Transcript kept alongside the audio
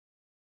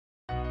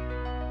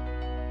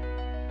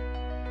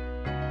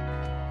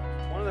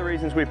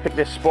reasons we picked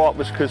this spot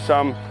was because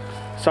some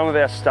of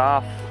our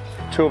staff,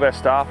 two of our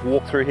staff,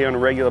 walk through here on a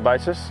regular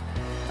basis,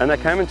 and they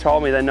came and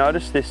told me they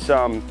noticed this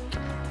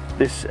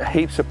this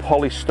heaps of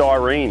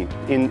polystyrene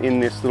in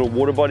this little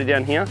water body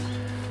down here.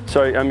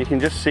 So you can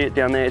just see it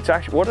down there. It's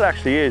actually, what it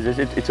actually is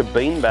it's a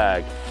bean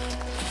bag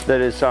that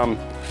has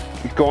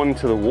gone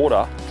into the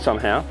water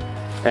somehow,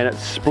 and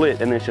it's split,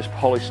 and there's just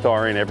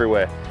polystyrene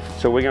everywhere.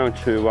 So we're going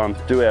to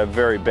do our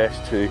very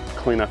best to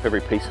clean up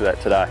every piece of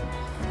that today.